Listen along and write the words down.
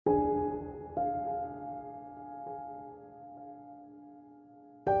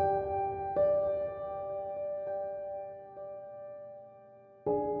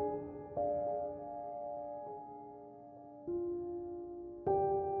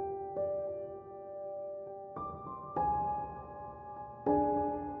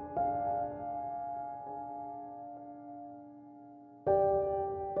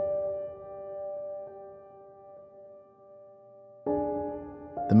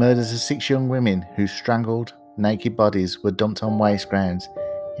murders of 6 young women whose strangled, naked bodies were dumped on waste grounds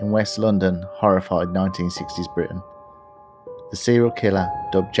in West London horrified 1960s Britain. The serial killer,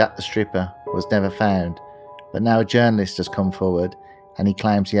 dubbed Jack the Stripper, was never found, but now a journalist has come forward and he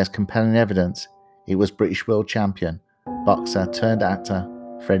claims he has compelling evidence it was British world champion, boxer turned actor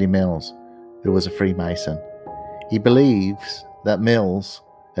Freddie Mills, who was a Freemason. He believes that Mills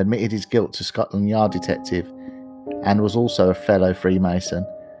admitted his guilt to Scotland Yard detective and was also a fellow Freemason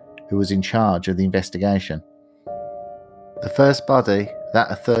who was in charge of the investigation. The first body, that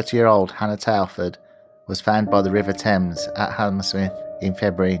of 30-year-old Hannah Tailford, was found by the River Thames at Hammersmith in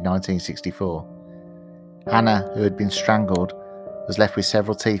February 1964. Hannah, who had been strangled, was left with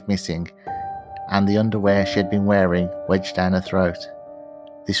several teeth missing and the underwear she had been wearing wedged down her throat.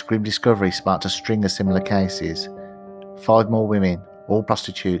 This grim discovery sparked a string of similar cases. 5 more women, all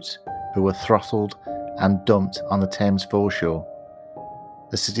prostitutes, who were throttled and dumped on the Thames foreshore.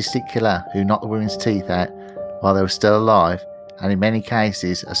 The sadistic killer who knocked the women's teeth out while they were still alive and in many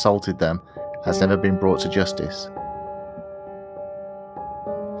cases assaulted them has never been brought to justice.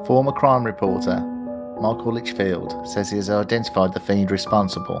 Former crime reporter Michael Litchfield says he has identified the fiend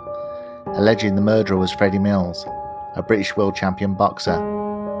responsible, alleging the murderer was Freddie Mills, a British world champion boxer.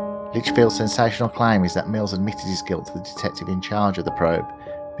 Litchfield's sensational claim is that Mills admitted his guilt to the detective in charge of the probe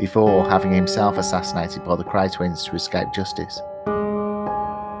before having himself assassinated by the Krays twins to escape justice.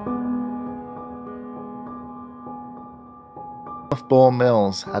 Born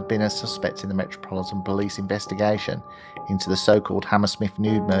Mills had been a suspect in the Metropolitan Police investigation into the so-called Hammersmith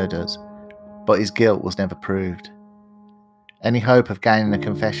nude murders, but his guilt was never proved. Any hope of gaining a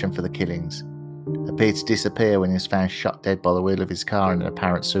confession for the killings appeared to disappear when he was found shot dead by the wheel of his car in an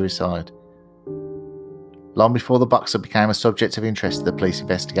apparent suicide. Long before the boxer became a subject of interest to the police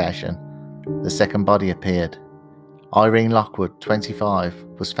investigation, the second body appeared. Irene Lockwood, 25,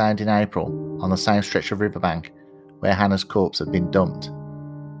 was found in April on the same stretch of riverbank where Hannah's corpse had been dumped.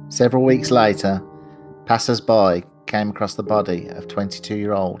 Several weeks later, passers-by came across the body of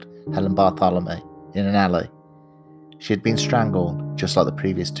 22-year-old Helen Bartholomew in an alley. She had been strangled, just like the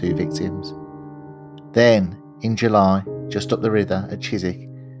previous 2 victims. Then, in July, just up the river at Chiswick,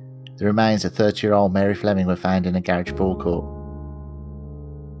 the remains of 30-year-old Mary Fleming were found in a garage forecourt.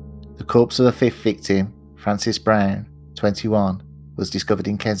 The corpse of the 5th victim, Frances Brown, 21, was discovered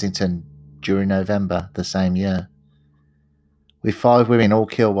in Kensington during November the same year. With 5 women all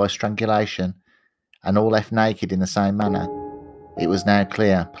killed by strangulation and all left naked in the same manner, it was now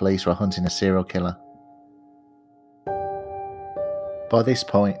clear police were hunting a serial killer. By this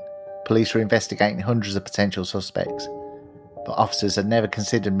point, police were investigating hundreds of potential suspects, but officers had never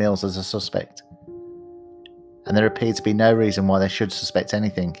considered Mills as a suspect, and there appeared to be no reason why they should suspect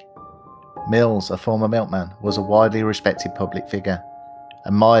anything. Mills, a former milkman, was a widely respected public figure,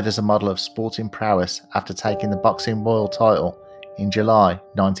 admired as a model of sporting prowess after taking the boxing world title in July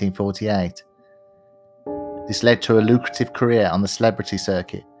 1948. This led to a lucrative career on the celebrity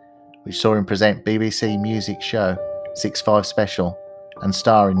circuit, which saw him present BBC music show 6-5 Special and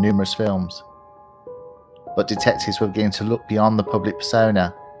star in numerous films. But detectives were beginning to look beyond the public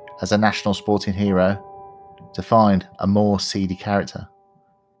persona as a national sporting hero to find a more seedy character.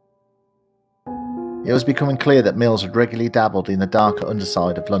 It was becoming clear that Mills had regularly dabbled in the darker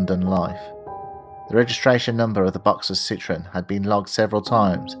underside of London life. The registration number of the boxer's Citroën had been logged several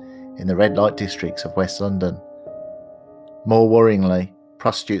times in the red light districts of West London. More worryingly,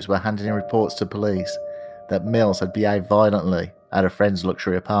 prostitutes were handing in reports to police that Mills had behaved violently at a friend's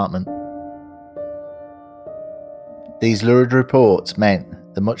luxury apartment. These lurid reports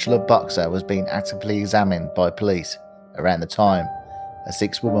meant the much-loved boxer was being actively examined by police around the time a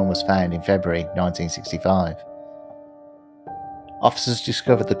 6th woman was found in February 1965. Officers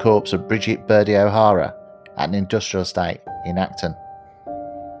discovered the corpse of Bridget Birdie O'Hara at an industrial estate in Acton.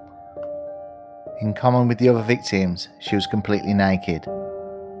 In common with the other victims, she was completely naked.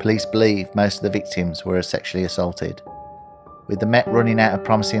 Police believe most of the victims were sexually assaulted. With the Met running out of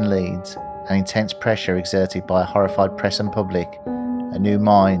promising leads and intense pressure exerted by a horrified press and public, a new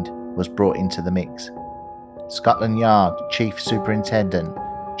mind was brought into the mix. Scotland Yard Chief Superintendent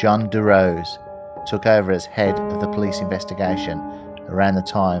John DeRose took over as head of the police investigation around the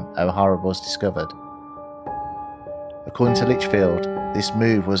time O'Hara was discovered. According to Litchfield, this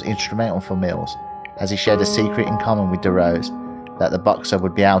move was instrumental for Mills, as he shared a secret in common with DeRose that the boxer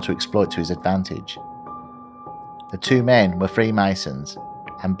would be able to exploit to his advantage. The 2 men were Freemasons,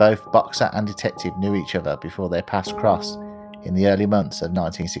 and both boxer and detective knew each other before their paths crossed in the early months of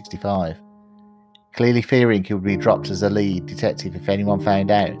 1965. Clearly fearing he would be dropped as a lead detective if anyone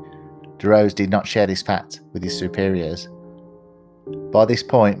found out, DeRose did not share this fact with his superiors. By this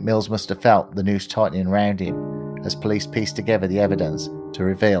point, Mills must have felt the noose tightening around him as police pieced together the evidence to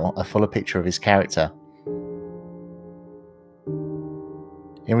reveal a fuller picture of his character.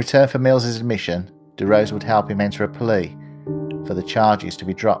 In return for Mills's admission, DeRose would help him enter a plea for the charges to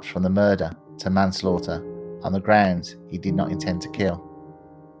be dropped from the murder to manslaughter on the grounds he did not intend to kill.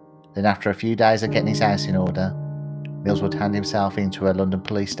 Then, after a few days of getting his house in order, Mills would hand himself into a London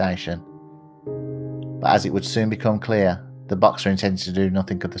police station. But as it would soon become clear, the boxer intended to do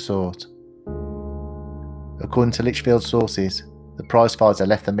nothing of the sort. According to Lichfield's sources, the prizefighter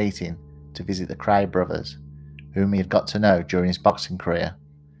left the meeting to visit the Krays brothers, whom he had got to know during his boxing career.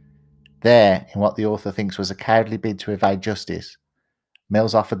 There, in what the author thinks was a cowardly bid to evade justice,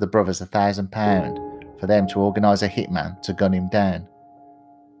 Mills offered the brothers £1,000 for them to organise a hitman to gun him down.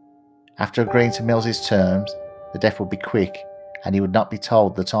 After agreeing to Mills's terms, the death would be quick and he would not be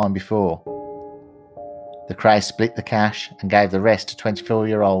told the time before. The Krays split the cash and gave the rest to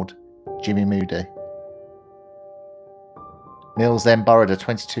 24-year-old Jimmy Moody. Mills then borrowed a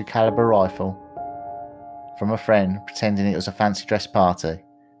 .22 caliber rifle from a friend, pretending it was a fancy dress party,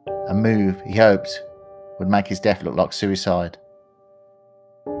 a move he hoped would make his death look like suicide.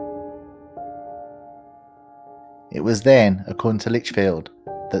 It was then, according to Lichfield,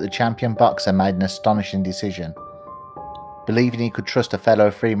 that the champion boxer made an astonishing decision. Believing he could trust a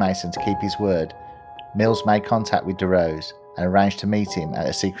fellow Freemason to keep his word, Mills made contact with DeRose and arranged to meet him at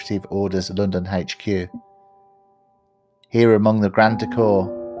a secretive Orders London HQ. Here, among the grand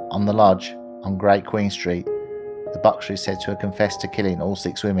decor on the lodge on Great Queen Street, the boxer is said to have confessed to killing all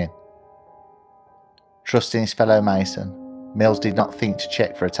 6 women. Trusting his fellow Mason, Mills did not think to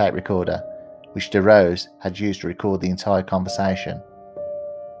check for a tape recorder, which DeRose had used to record the entire conversation.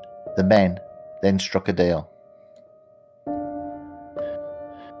 The men then struck a deal.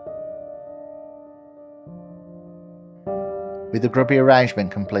 With the grubby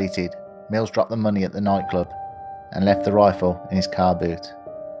arrangement completed, Mills dropped the money at the nightclub and left the rifle in his car boot.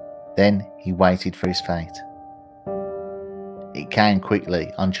 Then he waited for his fate. It came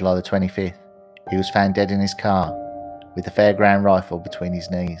quickly. On July the 25th, he was found dead in his car with the fairground rifle between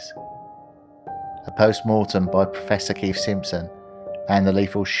his knees. A post-mortem by Professor Keith Simpson found the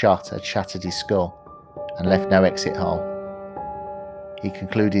lethal shot had shattered his skull and left no exit hole. He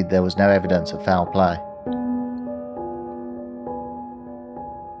concluded there was no evidence of foul play.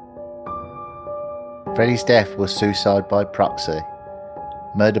 Freddie's death was suicide by proxy,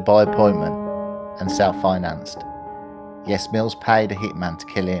 murder by appointment, and self-financed. Yes, Mills paid a hitman to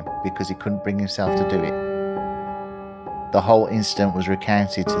kill him because he couldn't bring himself to do it. The whole incident was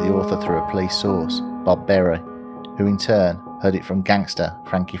recounted to the author through a police source, Bob Berry, who in turn heard it from gangster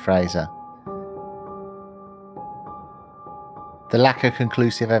Frankie Fraser. The lack of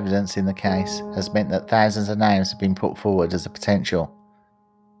conclusive evidence in the case has meant that thousands of names have been put forward as a potential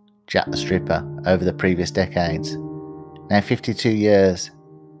Jack the Stripper over the previous decades. Now 52 years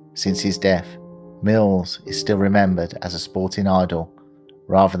since his death, Mills is still remembered as a sporting idol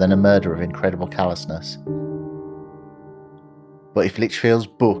rather than a murderer of incredible callousness. But if Lichfield's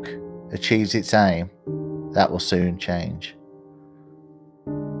book achieves its aim, that will soon change.